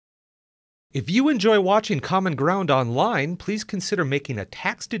If you enjoy watching Common Ground online, please consider making a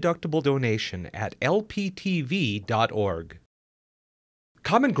tax-deductible donation at lptv.org.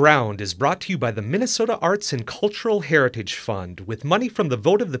 Common Ground is brought to you by the Minnesota Arts and Cultural Heritage Fund with money from the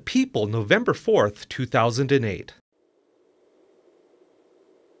vote of the people November 4th, 2008.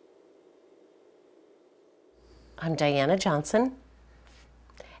 I'm Diana Johnson,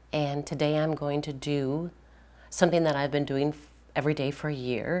 and today I'm going to do something that I've been doing every day for a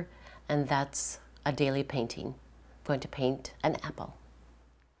year, and that's a daily painting. I'm going to paint an apple.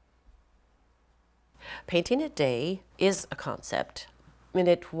 Painting a day is a concept, and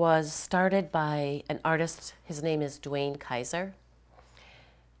it was started by an artist. His name is Dwayne Kaiser,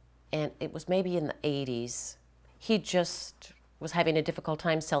 and it was maybe in the 80s. He just was having a difficult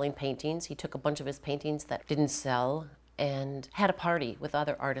time selling paintings. He took a bunch of his paintings that didn't sell and had a party with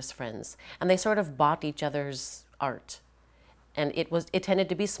other artist friends, and they sort of bought each other's art. And it tended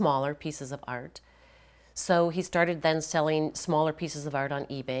to be smaller pieces of art. So he started then selling smaller pieces of art on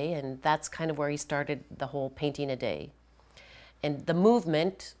eBay, and that's kind of where he started the whole painting a day. And the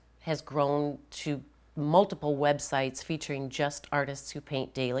movement has grown to multiple websites featuring just artists who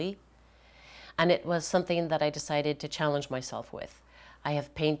paint daily. And it was something that I decided to challenge myself with. I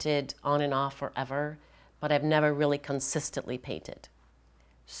have painted on and off forever, but I've never really consistently painted.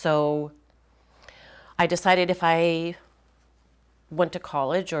 So I decided if I went to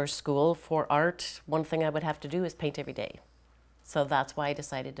college or school for art, one thing I would have to do is paint every day. So that's why I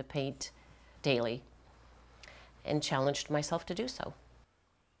decided to paint daily and challenged myself to do so.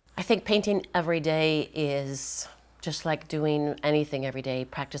 I think painting every day is just like doing anything every day,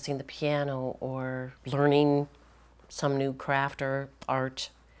 practicing the piano or learning some new craft or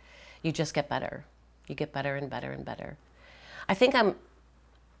art. You just get better. You get better and better and better. I think I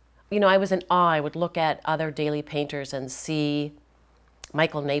was in awe. I would look at other daily painters and see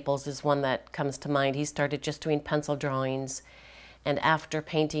Michael Naples is one that comes to mind. He started just doing pencil drawings, and after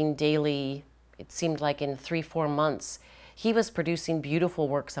painting daily, it seemed like in 3-4 months, he was producing beautiful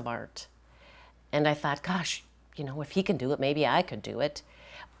works of art. And I thought, gosh, if he can do it, maybe I could do it.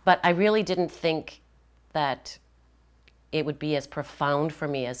 But I really didn't think that it would be as profound for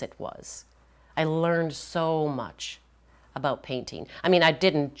me as it was. I learned so much about painting. I mean, I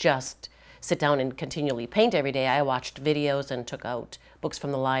didn't just sit down and continually paint every day. I watched videos and took out books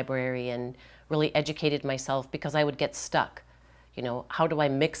from the library and really educated myself because I would get stuck. How do I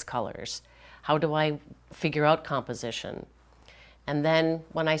mix colors? How do I figure out composition? And then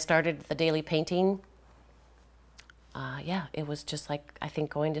when I started the daily painting, it was just like, I think,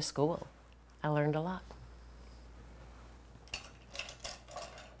 going to school. I learned a lot.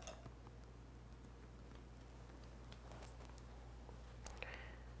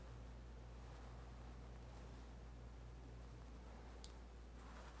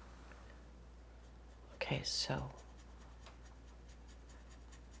 Okay, so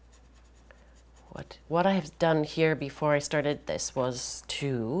what I have done here before I started this was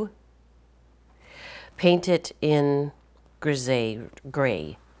to paint it in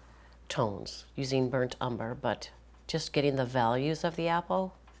gray tones using burnt umber, but just getting the values of the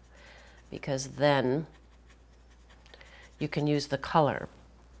apple, because then you can use the color.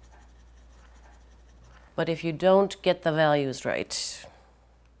 But if you don't get the values right,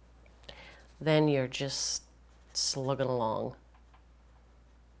 then you're just slugging along.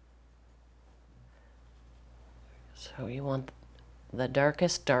 So you want the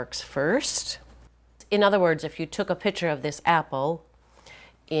darkest darks first. In other words, if you took a picture of this apple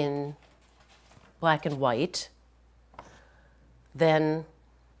in black and white, then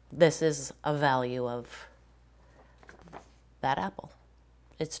this is a value of that apple.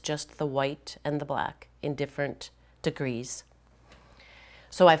 It's just the white and the black in different degrees.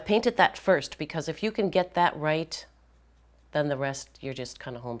 So I've painted that first because if you can get that right, then the rest you're just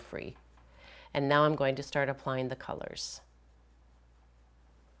kind of home free. And now I'm going to start applying the colors.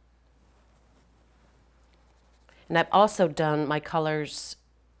 And I've also done my colors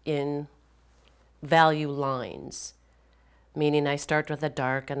in value lines, meaning I start with a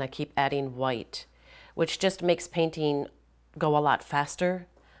dark and I keep adding white, which just makes painting go a lot faster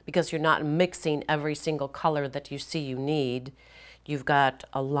because you're not mixing every single color that you see you need. You've got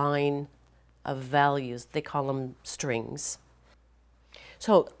a line of values. They call them strings.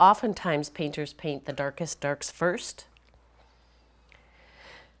 So oftentimes painters paint the darkest darks first.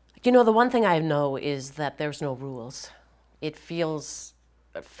 The one thing I know is that there's no rules. It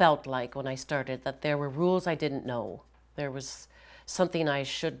felt like when I started that there were rules I didn't know. There was something I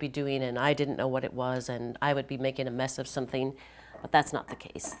should be doing and I didn't know what it was, and I would be making a mess of something, but that's not the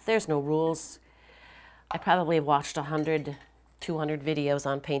case. There's no rules. I probably have watched 100 200 videos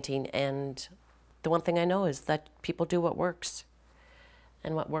on painting, and the one thing I know is that people do what works.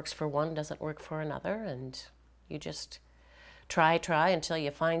 And what works for one doesn't work for another, and you just try until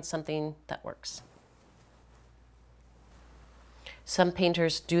you find something that works. Some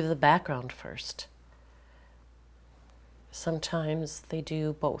painters do the background first. Sometimes they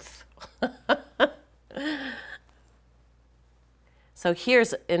do both. So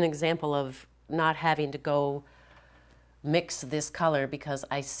here's an example of not having to go mix this color because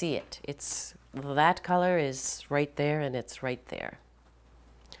I see it. That color is right there and it's right there.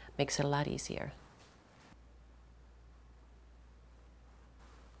 Makes it a lot easier.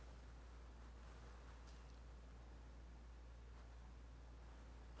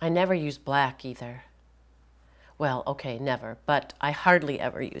 I never use black either. Well, okay, never, but I hardly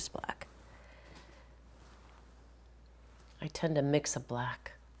ever use black. I tend to mix a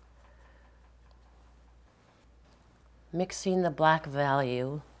black. Mixing the black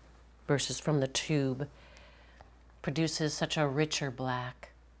value versus from the tube produces such a richer black.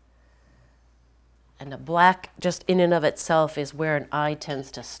 And a black just in and of itself is where an eye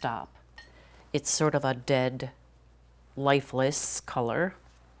tends to stop. It's sort of a dead, lifeless color.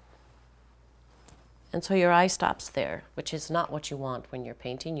 And so your eye stops there, which is not what you want when you're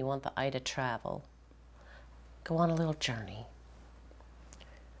painting. You want the eye to travel. Go on a little journey.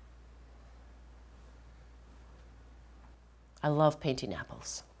 I love painting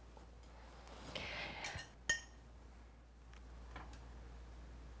apples.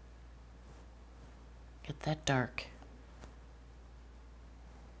 Get that dark.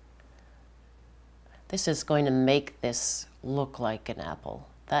 This is going to make this look like an apple.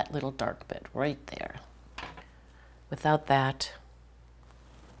 That little dark bit right there. Without that,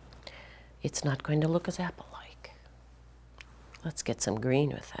 it's not going to look as apple-like. Let's get some green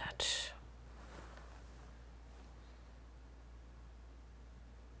with that.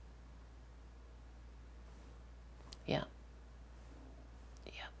 Yeah.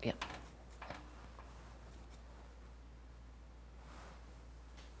 Yep.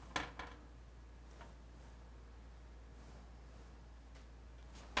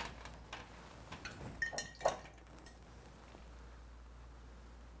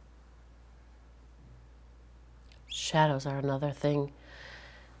 Shadows are another thing.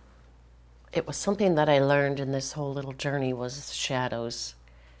 It was something that I learned in this whole little journey was shadows.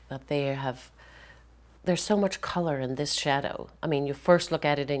 That there's so much color in this shadow. I mean, you first look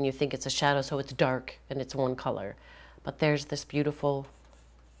at it and you think it's a shadow, so it's dark and it's one color. But there's this beautiful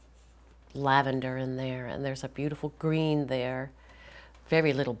lavender in there, and there's a beautiful green there.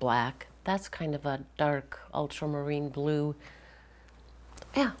 Very little black. That's kind of a dark ultramarine blue.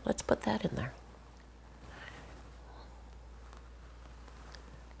 Yeah, let's put that in there.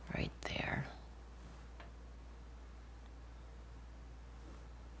 Right there.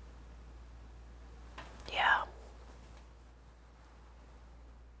 Yeah.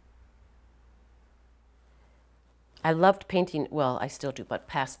 I loved painting, well, I still do, but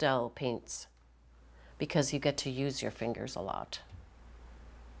pastel paints because you get to use your fingers a lot.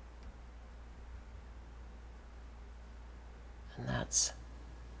 And that's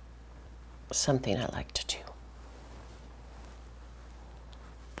something I like to do.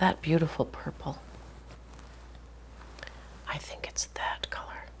 That beautiful purple. I think it's that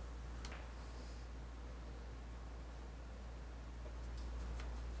color.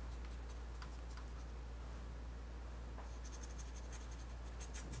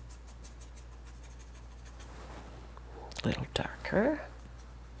 A little darker.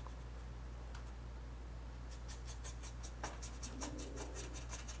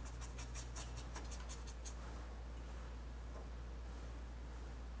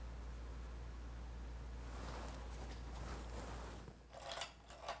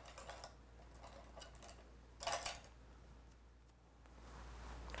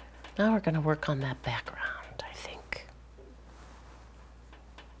 Now we're going to work on that background, I think.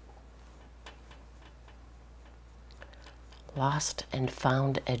 Lost and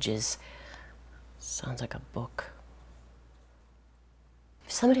Found Edges. Sounds like a book.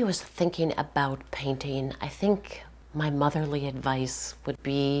 If somebody was thinking about painting, I think my motherly advice would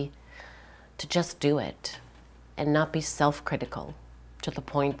be to just do it and not be self-critical to the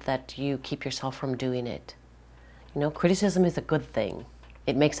point that you keep yourself from doing it. You know, criticism is a good thing.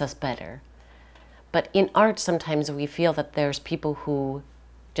 It makes us better. But in art, sometimes we feel that there's people who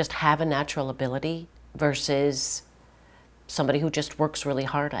just have a natural ability versus somebody who just works really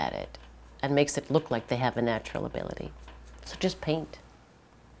hard at it and makes it look like they have a natural ability. So just paint.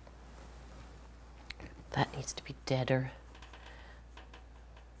 That needs to be deader.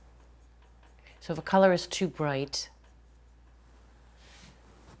 So if a color is too bright,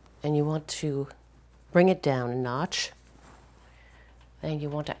 and you want to bring it down a notch, then you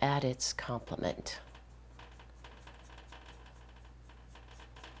want to add its complement.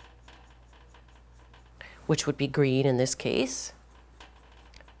 Which would be green in this case,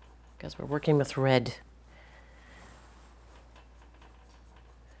 because we're working with red.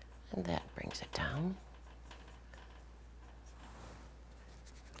 And that brings it down.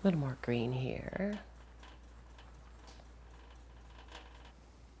 A little more green here.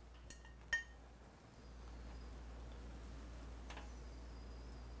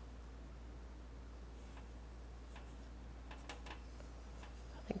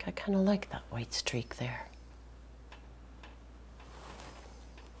 I think I kind of like that white streak there.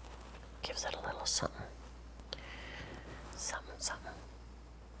 Gives it a little something. Something, something.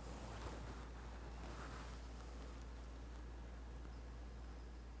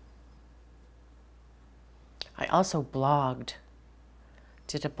 I also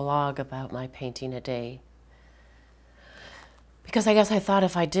did a blog about my painting a day. Because I guess I thought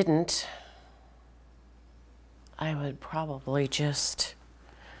if I didn't, I would probably just,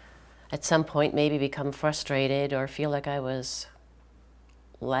 at some point, maybe become frustrated or feel like I was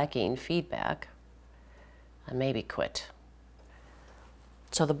lacking feedback and maybe quit.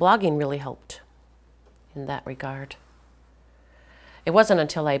 So the blogging really helped in that regard. It wasn't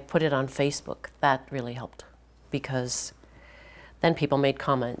until I put it on Facebook that really helped, because then people made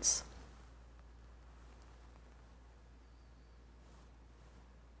comments.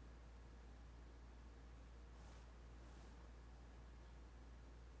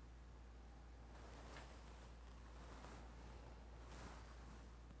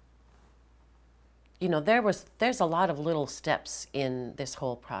 You know, there's a lot of little steps in this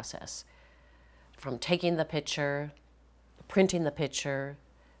whole process. From taking the picture, printing the picture,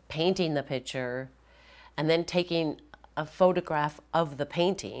 painting the picture, and then taking a photograph of the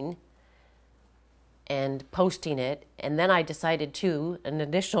painting and posting it. And then I decided too, an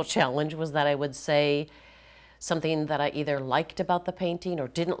additional challenge was that I would say something that I either liked about the painting or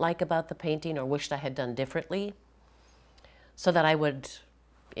didn't like about the painting or wished I had done differently, so that I would,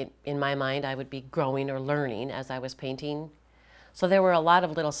 in my mind, I would be growing or learning as I was painting. So there were a lot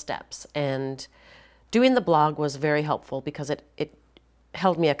of little steps, and doing the blog was very helpful because it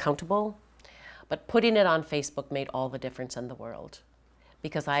held me accountable, but putting it on Facebook made all the difference in the world,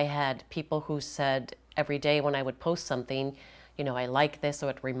 because I had people who said every day when I would post something, you know, I like this, or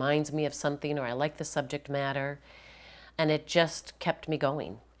it reminds me of something, or I like the subject matter, and it just kept me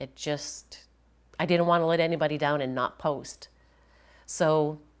going. I didn't want to let anybody down and not post.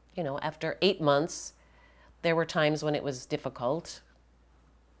 So, you know, after 8 months, there were times when it was difficult.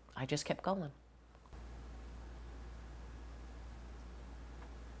 I just kept going.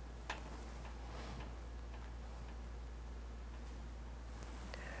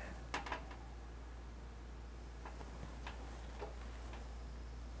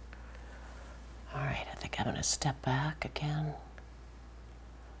 All right, I think I'm going to step back again.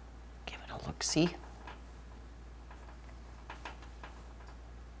 Give it a look-see.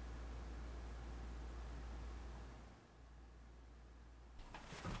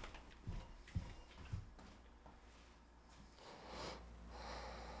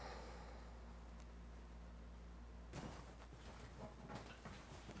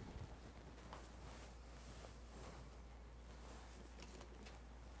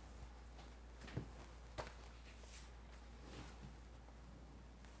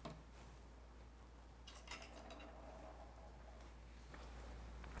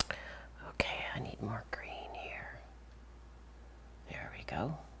 I need more green here. There we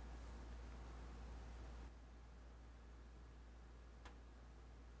go.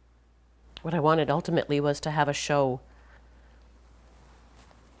 What I wanted ultimately was to have a show,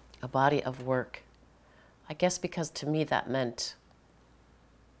 a body of work. I guess because to me that meant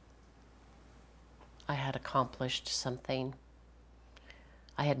I had accomplished something.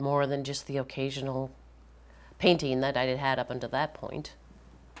 I had more than just the occasional painting that I had had up until that point.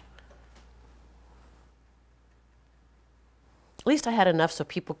 At least I had enough so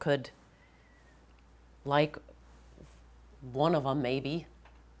people could like one of them maybe,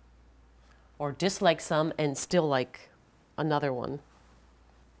 or dislike some and still like another one.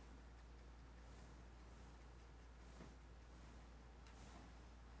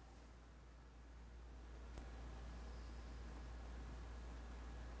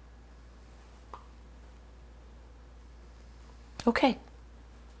 Okay,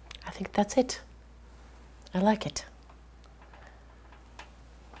 I think that's it. I like it.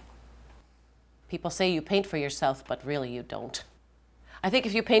 People say you paint for yourself, but really you don't. I think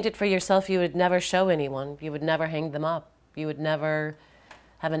if you painted for yourself, you would never show anyone. You would never hang them up. You would never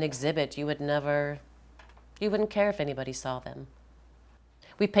have an exhibit, you wouldn't care if anybody saw them.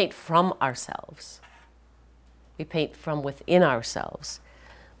 We paint from ourselves. We paint from within ourselves,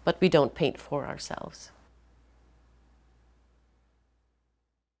 but we don't paint for ourselves.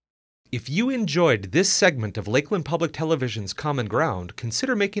 If you enjoyed this segment of Lakeland Public Television's Common Ground,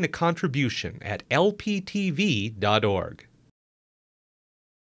 consider making a contribution at lptv.org.